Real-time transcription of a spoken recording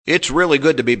It's really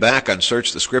good to be back on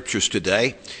Search the Scriptures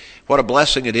today. What a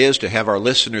blessing it is to have our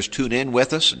listeners tune in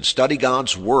with us and study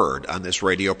God's Word on this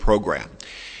radio program.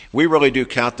 We really do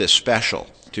count this special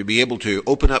to be able to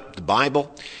open up the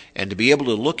Bible and to be able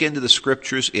to look into the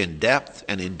Scriptures in depth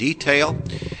and in detail,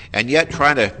 and yet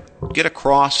try to get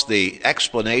across the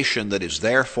explanation that is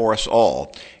there for us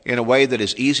all in a way that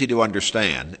is easy to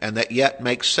understand and that yet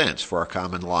makes sense for our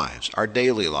common lives, our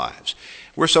daily lives.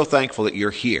 We're so thankful that you're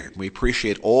here. We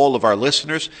appreciate all of our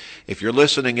listeners. If you're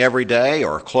listening every day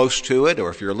or close to it, or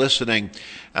if you're listening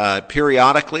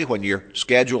periodically when your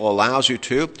schedule allows you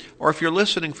to, or if you're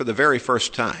listening for the very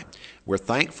first time, we're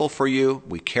thankful for you,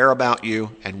 we care about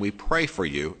you, and we pray for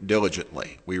you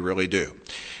diligently. We really do.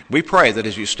 We pray that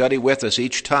as you study with us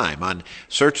each time on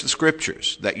Search the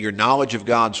Scriptures, that your knowledge of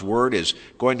God's Word is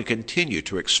going to continue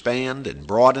to expand and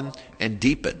broaden and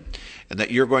deepen, and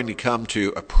that you're going to come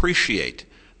to appreciate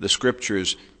the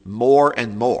Scriptures more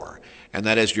and more, and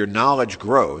that as your knowledge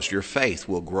grows, your faith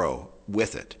will grow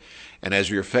with it. And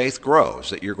as your faith grows,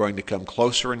 that you're going to come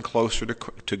closer and closer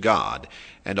to God,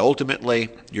 and ultimately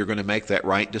you're going to make that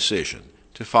right decision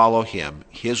to follow Him,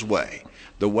 His way,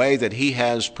 the way that He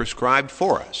has prescribed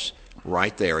for us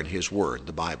right there in His Word,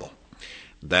 the Bible.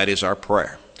 That is our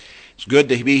prayer. It's good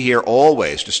to be here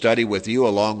always to study with you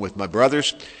along with my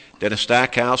brothers, Dennis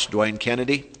Stackhouse, Dwayne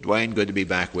Kennedy. Dwayne, good to be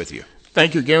back with you.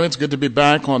 Thank you, Gary. It's good to be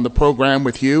back on the program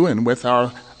with you and with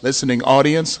our listening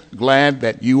audience. Glad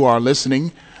that you are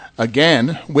listening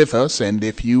again with us. And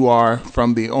if you are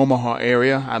from the Omaha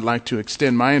area, I'd like to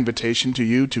extend my invitation to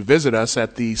you to visit us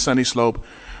at the Sunny Slope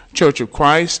Church of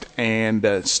Christ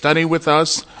and study with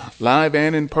us live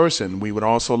and in person. We would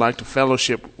also like to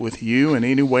fellowship with you in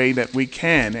any way that we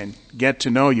can and get to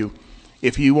know you.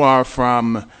 If you are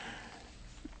from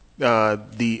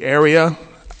the area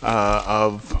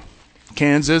of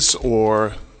Kansas,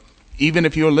 or even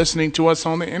if you're listening to us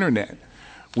on the internet,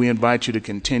 we invite you to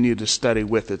continue to study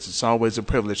with us. It's always a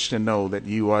privilege to know that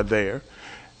you are there.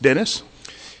 Dennis?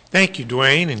 Thank you,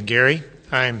 Dwayne and Gary.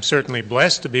 I'm certainly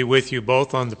blessed to be with you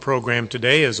both on the program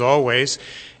today, as always,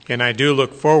 and I do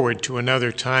look forward to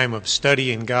another time of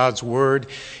studying God's Word,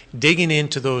 digging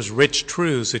into those rich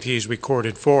truths that He's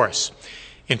recorded for us.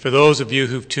 And for those of you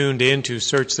who've tuned in to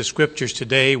Search the Scriptures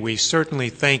today, we certainly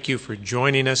thank you for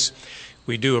joining us.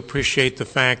 We do appreciate the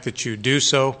fact that you do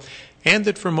so, and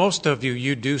that for most of you,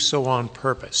 you do so on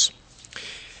purpose.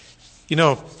 You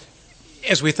know,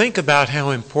 as we think about how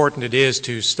important it is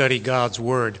to study God's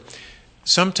Word,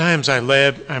 sometimes I'm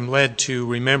led to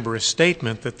remember a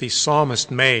statement that the psalmist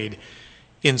made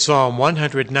in Psalm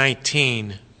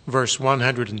 119, verse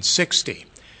 160.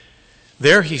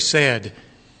 There he said,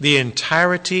 "The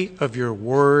entirety of your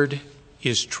word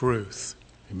is truth."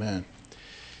 Amen.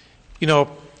 You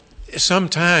know,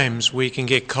 sometimes we can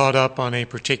get caught up on a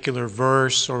particular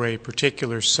verse or a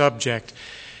particular subject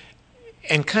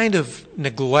and kind of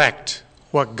neglect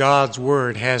what God's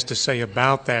Word has to say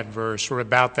about that verse or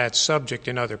about that subject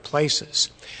in other places.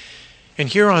 And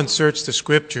here on Search the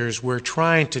Scriptures, we're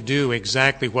trying to do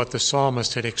exactly what the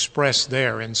psalmist had expressed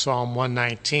there in Psalm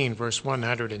 119, verse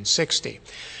 160.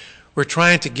 We're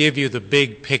trying to give you the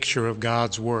big picture of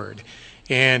God's Word.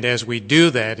 And as we do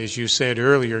that, as you said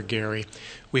earlier, Gary,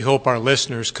 we hope our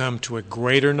listeners come to a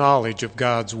greater knowledge of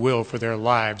God's will for their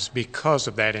lives because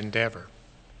of that endeavor.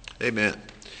 Amen.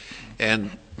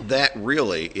 And that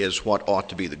really is what ought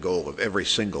to be the goal of every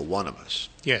single one of us.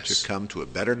 Yes. To come to a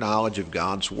better knowledge of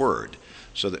God's Word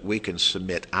so that we can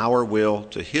submit our will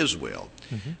to His will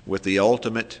with the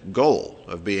ultimate goal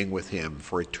of being with Him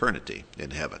for eternity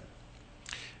in heaven.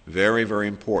 Very, very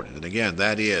important. And again,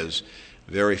 that is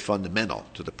very fundamental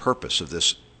to the purpose of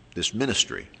this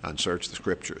ministry on Search the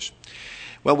Scriptures.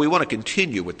 Well, we want to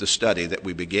continue with the study that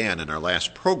we began in our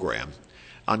last program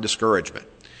on discouragement.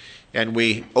 And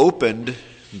we opened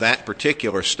that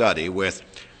particular study with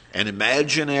an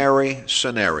imaginary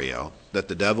scenario that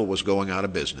the devil was going out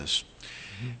of business.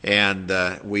 And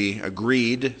we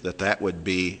agreed that that would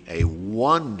be a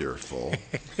wonderful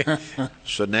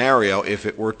scenario if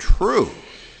it were true.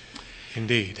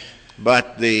 Indeed.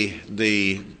 But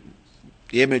the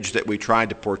image that we tried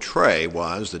to portray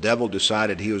was the devil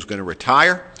decided he was going to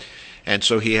retire, and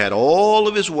so he had all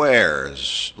of his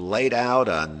wares laid out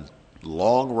on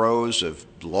long rows of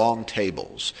long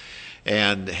tables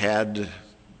and had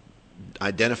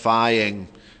identifying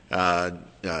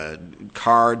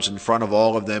cards in front of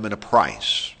all of them and a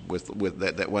price with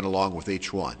that went along with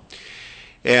each one.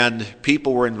 And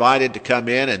people were invited to come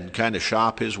in and kind of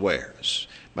shop his wares.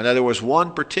 But now there was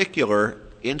one particular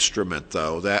instrument,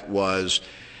 though, that was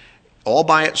all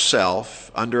by itself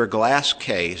under a glass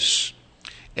case,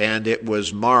 and it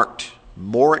was marked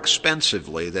more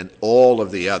expensively than all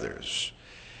of the others.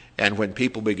 And when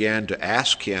people began to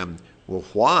ask him, well,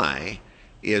 why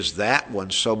is that one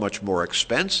so much more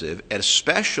expensive,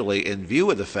 especially in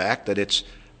view of the fact that it's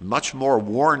much more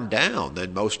worn down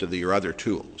than most of your other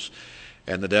tools?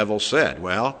 And the devil said,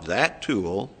 well, that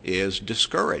tool is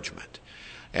discouragement.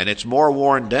 And it's more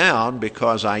worn down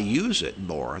because I use it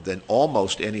more than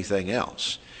almost anything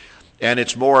else. And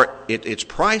it's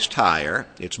priced higher,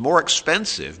 it's more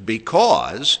expensive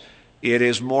because it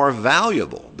is more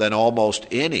valuable than almost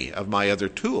any of my other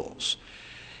tools.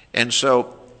 And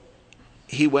so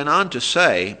he went on to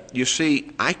say, you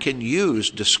see, I can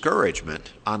use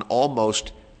discouragement on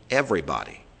almost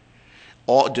everybody.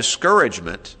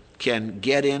 Discouragement can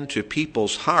get into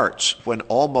people's hearts when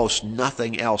almost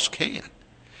nothing else can.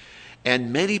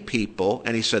 And many people,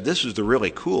 and he said this is the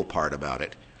really cool part about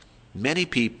it, many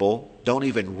people don't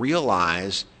even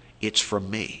realize it's from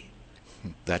me,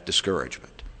 that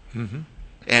discouragement. Mm-hmm.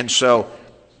 And so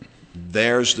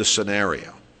there's the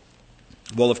scenario.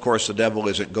 Well, of course, the devil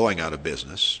isn't going out of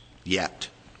business yet.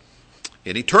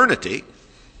 In eternity,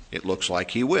 it looks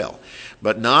like he will.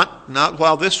 But not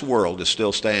while this world is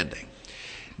still standing.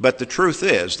 But the truth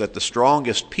is that the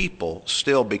strongest people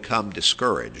still become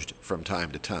discouraged from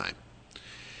time to time.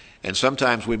 And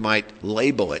sometimes we might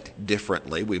label it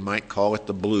differently. We might call it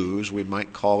the blues. We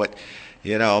might call it,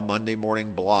 Monday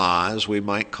morning blahs. We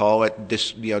might call it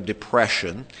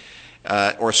depression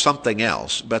or something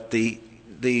else. But the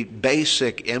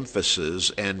basic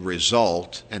emphasis and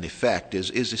result and effect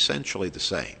is essentially the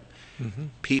same. Mm-hmm.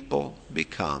 People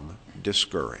become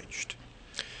discouraged.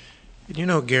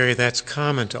 Gary, that's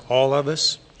common to all of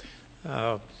us.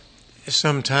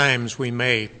 Sometimes we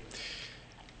may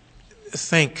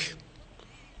think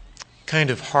kind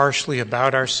of harshly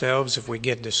about ourselves if we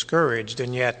get discouraged,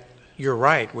 and yet you're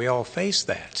right, we all face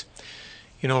that.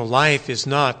 Life is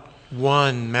not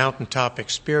one mountaintop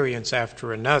experience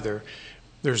after another.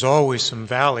 There's always some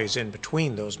valleys in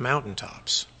between those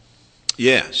mountaintops.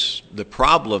 Yes, the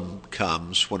problem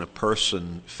comes when a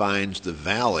person finds the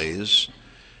valleys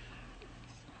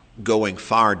going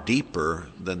far deeper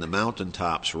than the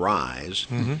mountaintops rise,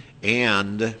 mm-hmm.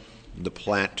 and the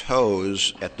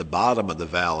plateaus at the bottom of the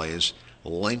valleys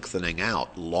lengthening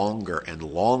out longer and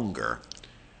longer,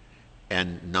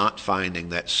 and not finding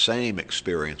that same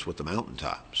experience with the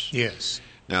mountaintops. Yes.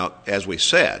 Now, as we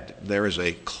said, there is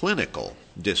a clinical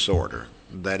disorder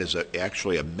that is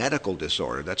actually a medical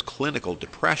disorder. That's clinical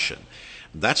depression.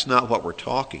 That's not what we're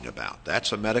talking about.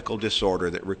 That's a medical disorder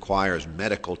that requires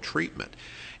medical treatment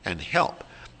and help.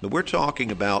 But we're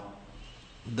talking about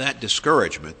that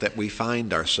discouragement that we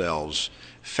find ourselves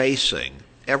facing,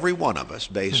 every one of us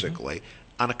basically,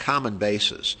 mm-hmm. on a common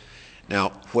basis. Now,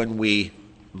 when we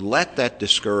let that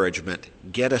discouragement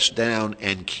get us down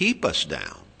and keep us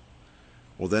down,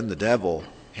 well, then the devil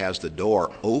has the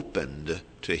door opened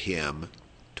to him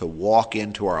to walk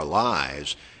into our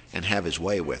lives and have his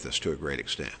way with us to a great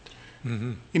extent.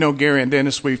 Mm-hmm. Gary and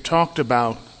Dennis, we've talked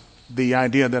about the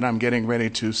idea that I'm getting ready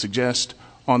to suggest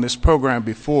on this program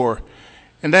before,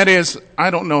 and that is, I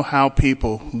don't know how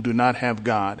people who do not have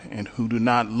God and who do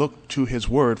not look to his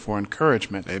word for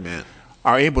encouragement Amen.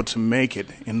 Are able to make it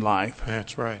in life.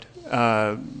 That's right.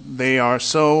 They are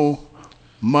so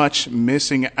much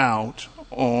missing out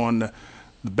on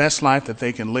the best life that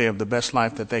they can live, the best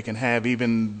life that they can have,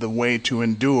 even the way to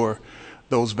endure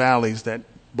those valleys that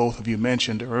both of you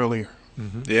mentioned earlier.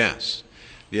 Mm-hmm. Yes.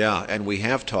 Yeah, and we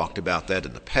have talked about that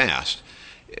in the past.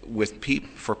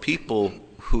 For people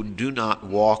who do not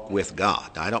walk with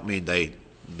God, I don't mean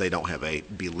they don't have a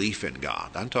belief in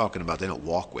God. I'm talking about they don't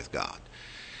walk with God.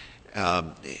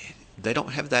 They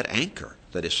don't have that anchor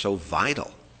that is so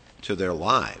vital to their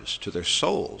lives, to their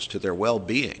souls, to their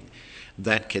well-being,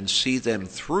 that can see them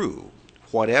through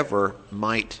whatever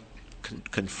might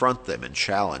confront them and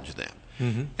challenge them.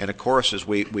 Mm-hmm. And of course, as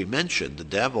we mentioned, the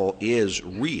devil is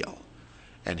real,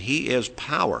 and he is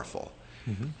powerful.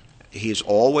 Mm-hmm. He's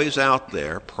always out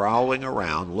there prowling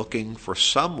around looking for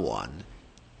someone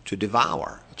to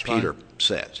devour, That's Peter right.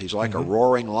 says. He's like a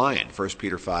roaring lion, 1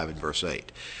 Peter 5 and verse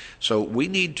 8. So we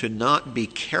need to not be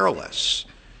careless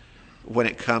when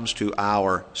it comes to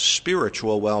our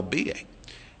spiritual well-being.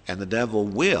 And the devil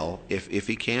will, if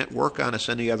he can't work on us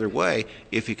any other way,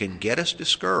 if he can get us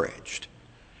discouraged,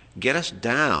 get us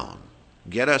down,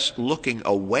 get us looking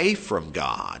away from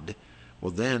God,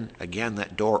 well then, again,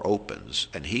 that door opens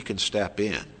and he can step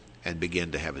in and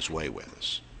begin to have his way with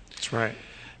us. That's right.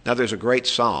 Now there's a great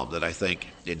psalm that I think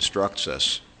instructs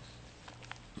us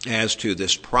as to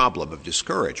this problem of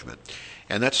discouragement.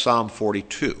 and that's Psalm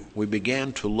 42. We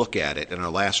began to look at it in our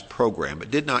last program,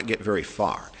 but did not get very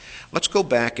far. Let's go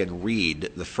back and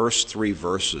read the first 3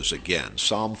 verses again.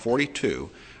 Psalm 42,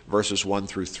 verses 1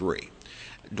 through 3.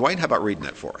 Dwayne, how about reading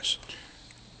that for us?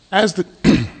 As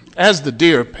the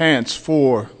deer pants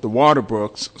for the water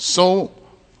brooks, so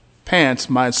pants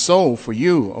my soul for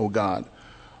you, O God.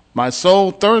 My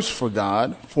soul thirsts for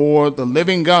God, for the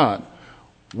living God.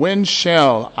 When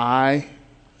shall I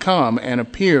come and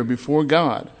appear before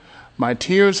God? My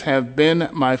tears have been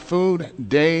my food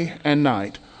day and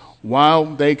night, while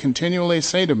they continually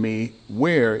say to me,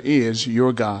 where is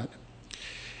your God?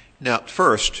 Now,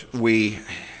 first, we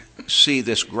see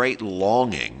this great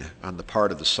longing on the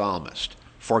part of the psalmist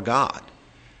for God.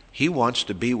 He wants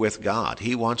to be with God.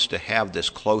 He wants to have this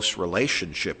close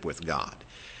relationship with God.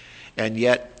 And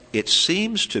yet, it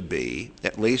seems to be,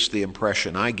 at least the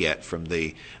impression I get from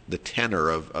the tenor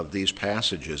of these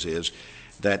passages, is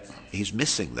that he's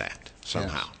missing that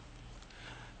somehow. Yes.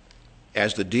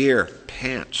 As the deer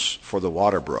pants for the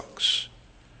water brooks,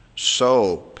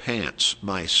 so pants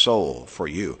my soul for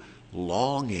you,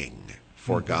 longing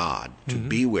for God, to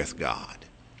be with God.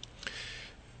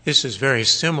 This is very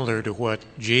similar to what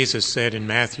Jesus said in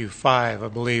Matthew 5, I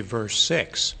believe, verse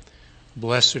 6.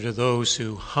 Blessed are those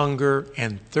who hunger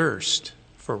and thirst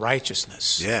for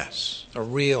righteousness. Yes. A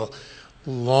real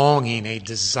longing, a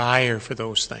desire for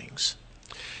those things.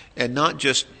 And not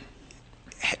just,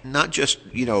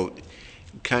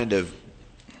 kind of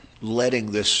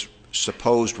letting this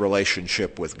supposed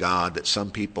relationship with God that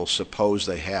some people suppose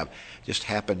they have just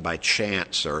happen by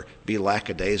chance, or be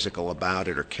lackadaisical about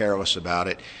it or careless about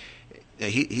it.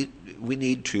 We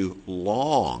need to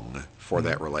long for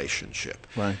that relationship.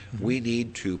 Right. We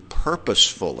need to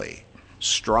purposefully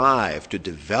strive to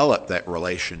develop that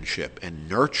relationship and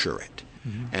nurture it,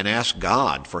 and ask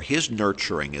God for his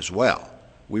nurturing as well.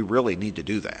 We really need to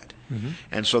do that.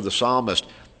 And so the psalmist,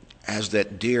 as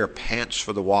that deer pants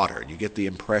for the water, and you get the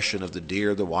impression of the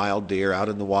deer, the wild deer out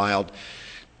in the wild,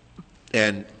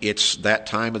 and it's that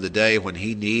time of the day when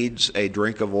he needs a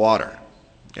drink of water,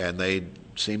 and they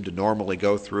seem to normally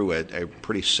go through a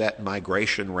pretty set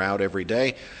migration route every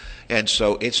day, and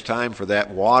so it's time for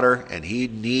that water, and he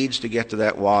needs to get to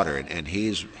that water, and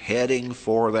he's heading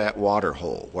for that water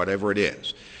hole, whatever it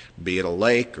is, be it a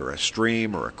lake or a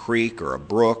stream or a creek or a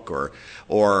brook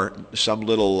or some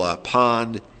little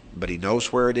pond, but he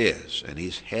knows where it is, and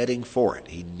he's heading for it.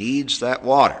 He needs that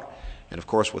water, and of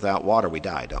course without water we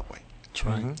die, don't we? That's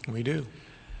right. We do.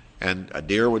 And a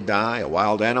deer would die, a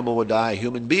wild animal would die, a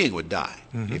human being would die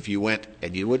if you went,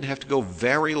 and you wouldn't have to go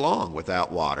very long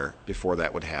without water before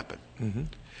that would happen.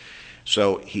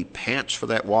 So he pants for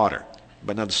that water.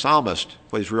 But now the psalmist,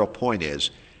 what his real point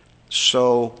is,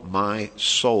 so my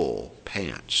soul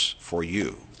pants for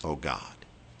you, O God.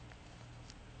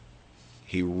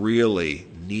 He really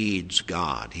needs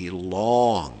God. He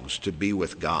longs to be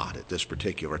with God at this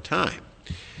particular time.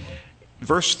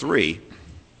 Verse 3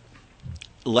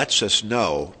 lets us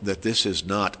know that this is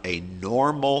not a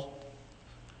normal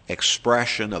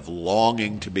expression of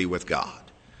longing to be with God.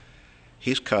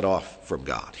 He's cut off from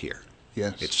God here.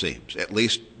 Yes. It seems, at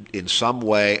least in some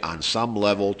way, on some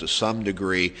level, to some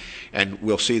degree, and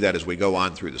we'll see that as we go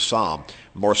on through the psalm,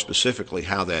 more specifically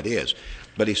how that is.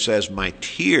 But he says, my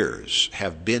tears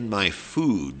have been my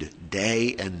food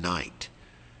day and night.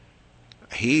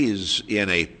 He's in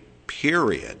a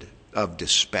period of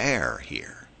despair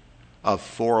here, of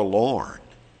forlorn.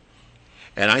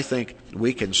 And I think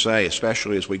we can say,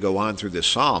 especially as we go on through this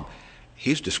psalm,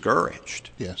 he's discouraged.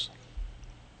 Yes.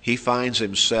 He finds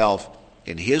himself,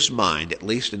 in his mind, at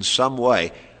least in some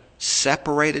way,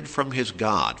 separated from his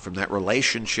God, from that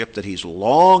relationship that he's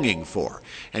longing for.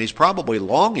 And he's probably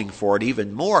longing for it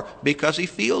even more because he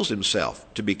feels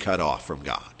himself to be cut off from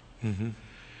God.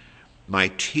 My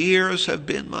tears have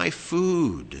been my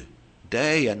food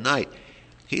day and night.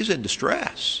 He's in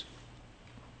distress.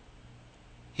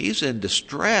 He's in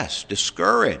distress,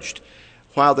 discouraged,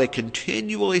 while they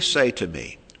continually say to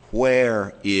me,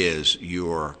 where is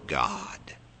your God?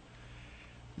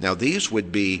 Now these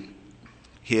would be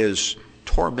his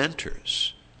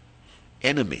tormentors,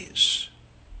 enemies,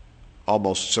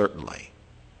 almost certainly.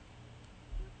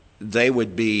 They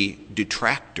would be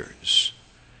detractors.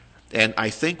 And I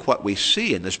think what we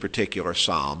see in this particular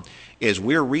psalm is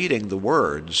we're reading the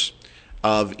words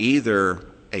of either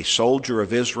a soldier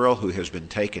of Israel who has been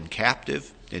taken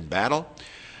captive in battle,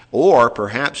 or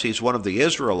perhaps he's one of the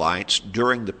Israelites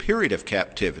during the period of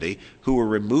captivity who were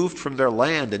removed from their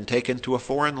land and taken to a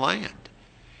foreign land.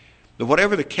 But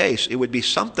whatever the case, it would be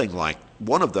something like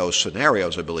one of those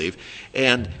scenarios, I believe,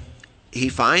 and he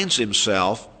finds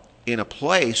himself in a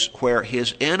place where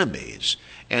his enemies,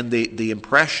 and the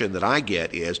impression that I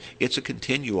get is it's a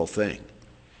continual thing.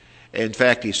 In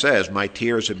fact, he says, my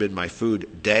tears have been my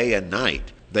food day and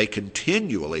night. They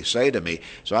continually say to me.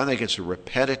 So I think it's a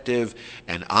repetitive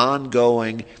and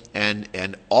ongoing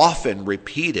and often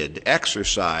repeated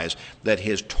exercise that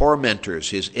his tormentors,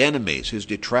 his enemies, his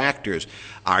detractors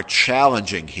are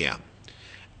challenging him,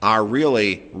 are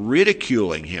really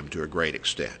ridiculing him to a great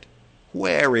extent.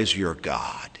 Where is your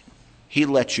God? He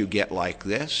lets you get like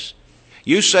this.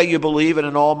 You say you believe in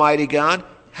an almighty God.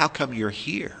 How come you're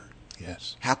here?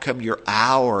 Yes. How come you're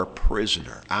our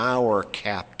prisoner, our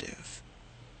captive?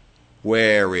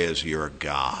 Where is your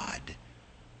God?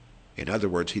 In other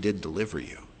words, he didn't deliver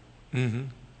you. Mm-hmm.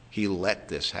 He let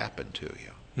this happen to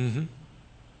you. Mm-hmm.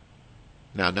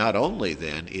 Now, not only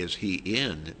then is he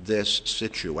in this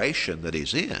situation that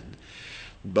he's in,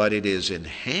 but it is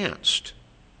enhanced,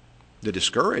 the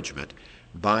discouragement,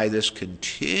 by this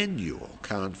continual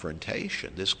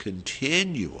confrontation, this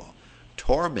continual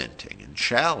tormenting and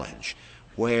challenge.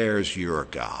 Where's your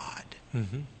God?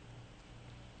 Mm-hmm.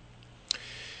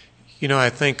 You know,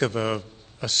 I think of a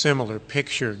similar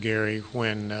picture, Gary,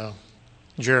 when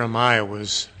Jeremiah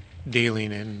was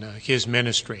dealing in his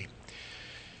ministry.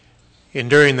 And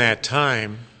during that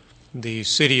time, the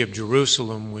city of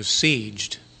Jerusalem was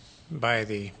sieged by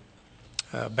the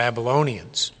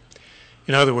Babylonians.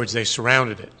 In other words, they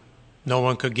surrounded it. No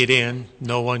one could get in,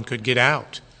 no one could get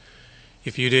out.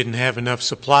 If you didn't have enough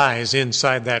supplies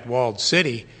inside that walled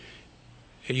city,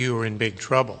 you were in big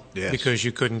trouble. Yes. Because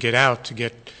you couldn't get out to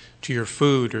get to your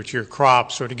food or to your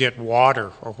crops or to get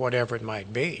water or whatever it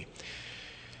might be.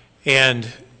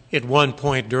 And at one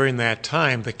point during that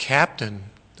time, the captain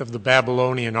of the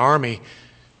Babylonian army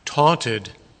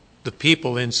taunted the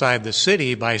people inside the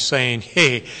city by saying,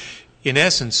 hey, in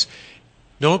essence,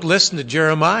 don't listen to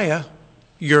Jeremiah.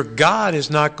 Your God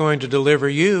is not going to deliver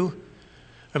you.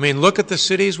 I mean, look at the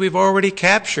cities we've already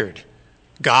captured.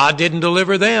 God didn't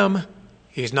deliver them.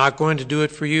 He's not going to do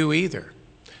it for you either.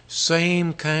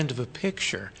 Same kind of a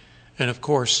picture. And of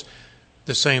course,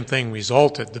 the same thing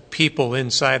resulted. The people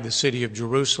inside the city of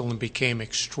Jerusalem became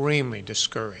extremely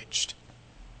discouraged.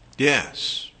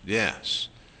 Yes, yes.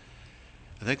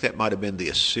 I think that might have been the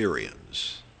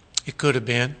Assyrians. It could have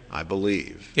been. I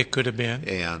believe. It could have been.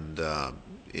 And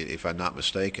if I'm not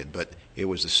mistaken, but it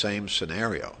was the same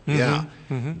scenario. Mm-hmm. Yeah.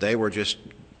 Mm-hmm. They were just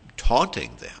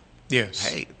taunting them. Yes.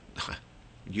 Hey,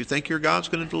 you think your God's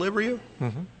going to deliver you?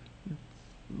 Mm-hmm.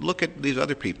 Look at these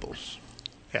other peoples.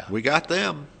 Yeah. We got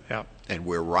them. Yeah. And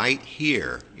we're right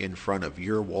here in front of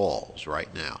your walls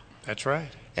right now. That's right.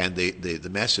 And the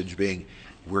message being,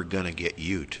 we're going to get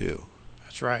you too.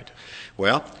 That's right.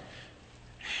 Well,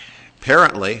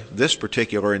 apparently this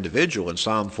particular individual in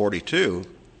Psalm 42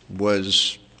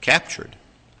 was captured.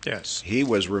 Yes. He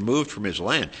was removed from his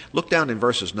land. Look down in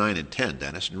verses 9 and 10,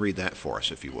 Dennis, and read that for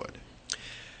us if you would.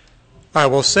 I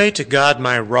will say to God,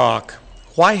 my rock,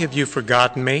 why have you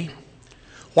forgotten me?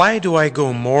 Why do I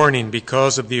go mourning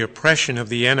because of the oppression of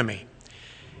the enemy?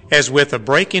 As with the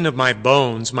breaking of my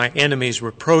bones, my enemies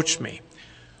reproach me,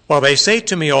 while they say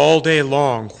to me all day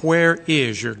long, where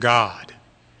is your God?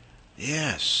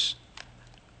 Yes.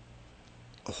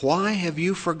 Why have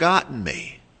you forgotten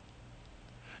me?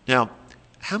 Now,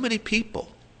 how many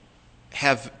people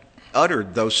have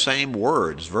uttered those same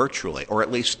words virtually, or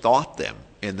at least thought them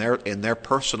in their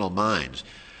personal minds?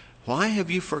 Why have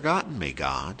you forgotten me,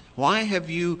 God? Why have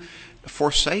you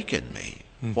forsaken me?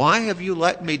 Mm-hmm. Why have you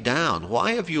let me down?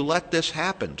 Why have you let this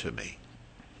happen to me?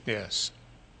 Yes.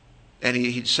 And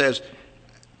he says,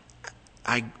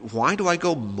 why do I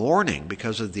go mourning?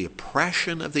 Because of the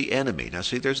oppression of the enemy. Now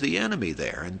see, there's the enemy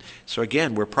there. And so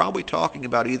again, we're probably talking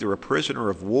about either a prisoner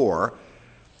of war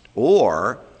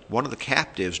or one of the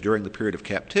captives during the period of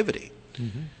captivity.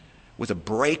 Mm-hmm. With a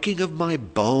breaking of my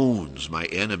bones, my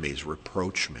enemies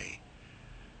reproach me.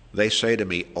 They say to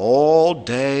me all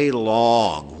day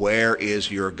long, where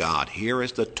is your God? Here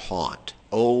is the taunt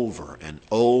over and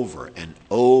over and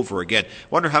over again.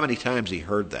 Wonder how many times he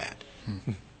heard that.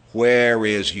 Where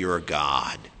is your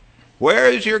God?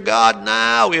 Where is your God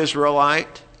now,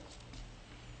 Israelite?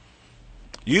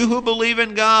 You who believe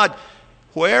in God,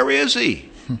 where is he?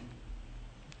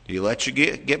 He let you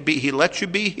he let you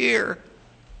be here.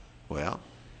 Well,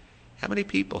 how many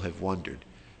people have wondered,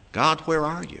 God, where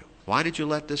are you? Why did you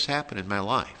let this happen in my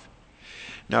life?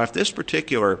 Now, if this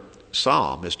particular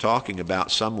psalm is talking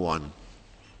about someone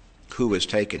who was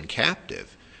taken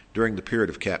captive during the period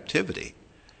of captivity,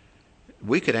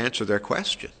 we could answer their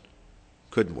question,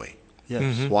 couldn't we? Yes.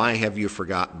 Mm-hmm. Why have you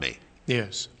forgotten me?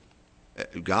 Yes.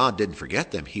 God didn't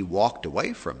forget them. He walked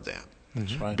away from them.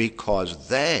 That's right. because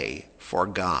they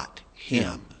forgot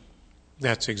him.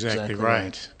 That's exactly Exactly right.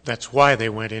 right. That's why they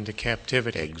went into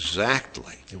captivity.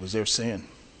 Exactly. It was their sin.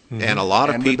 And a lot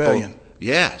of And people, rebellion.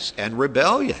 yes, and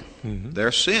rebellion,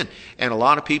 their sin. And a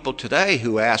lot of people today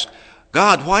who ask,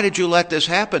 God, why did you let this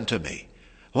happen to me?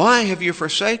 Why have you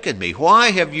forsaken me?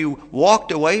 Why have you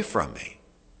walked away from me?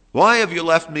 Why have you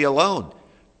left me alone?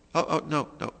 No,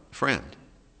 friend.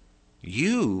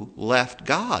 You left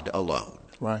God alone.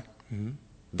 Right.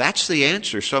 That's the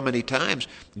answer so many times.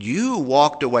 You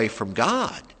walked away from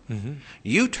God.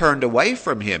 You turned away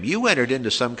from him. You entered into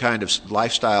some kind of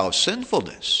lifestyle of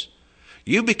sinfulness.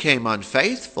 You became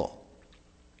unfaithful.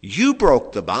 You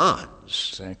broke the bonds.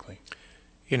 Exactly.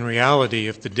 In reality,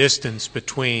 if the distance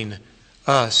between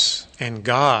us and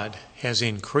God has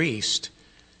increased,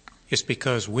 it's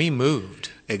because we moved.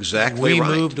 Exactly We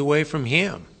right. moved away from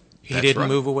him. He That's didn't right.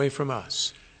 move away from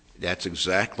us. That's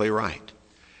exactly right.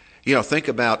 You know, think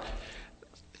about,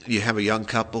 you have a young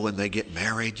couple and they get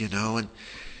married,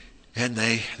 and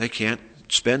they can't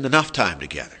spend enough time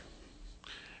together.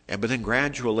 But then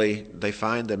gradually they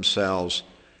find themselves,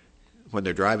 when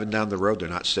they're driving down the road, they're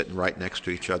not sitting right next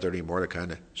to each other anymore. They're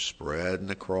kind of spreading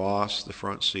across the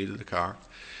front seat of the car.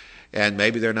 And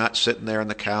maybe they're not sitting there on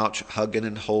the couch hugging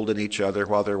and holding each other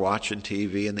while they're watching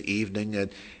TV in the evening, and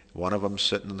one of them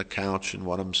sitting on the couch and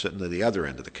one of them sitting at the other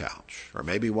end of the couch. Or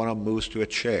maybe one of them moves to a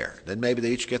chair. Then maybe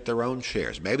they each get their own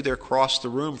chairs. Maybe they're across the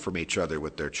room from each other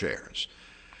with their chairs.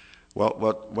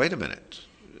 Well, wait a minute.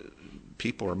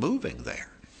 People are moving there.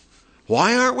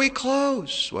 Why aren't we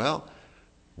close? Well,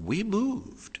 we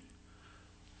moved.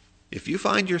 If you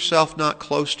find yourself not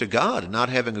close to God and not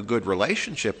having a good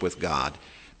relationship with God,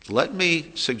 let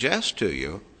me suggest to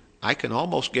you, I can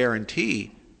almost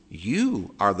guarantee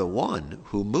you are the one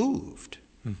who moved,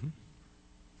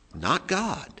 not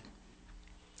God.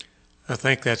 I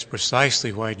think that's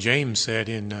precisely why James said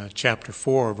in chapter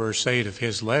 4, verse 8 of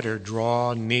his letter,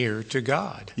 draw near to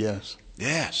God. Yes.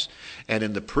 Yes. And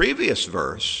in the previous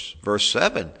verse, verse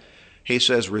 7, he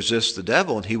says, resist the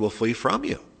devil and he will flee from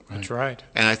you. That's right.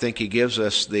 And I think he gives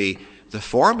us the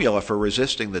formula for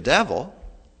resisting the devil,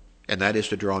 and that is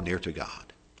to draw near to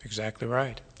God. Exactly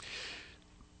right.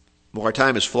 Well, our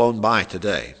time has flown by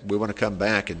today. We want to come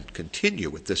back and continue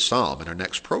with this psalm in our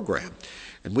next program.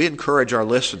 And we encourage our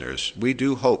listeners, we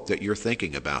do hope that you're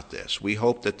thinking about this. We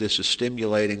hope that this is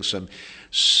stimulating some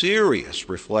serious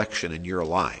reflection in your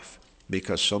life,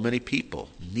 because so many people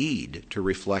need to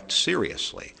reflect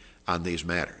seriously on these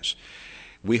matters.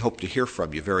 We hope to hear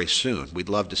from you very soon. We'd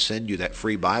love to send you that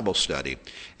free Bible study,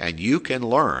 and you can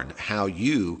learn how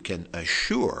you can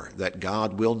assure that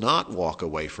God will not walk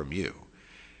away from you,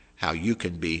 how you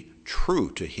can be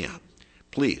true to him.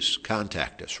 Please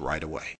contact us right away.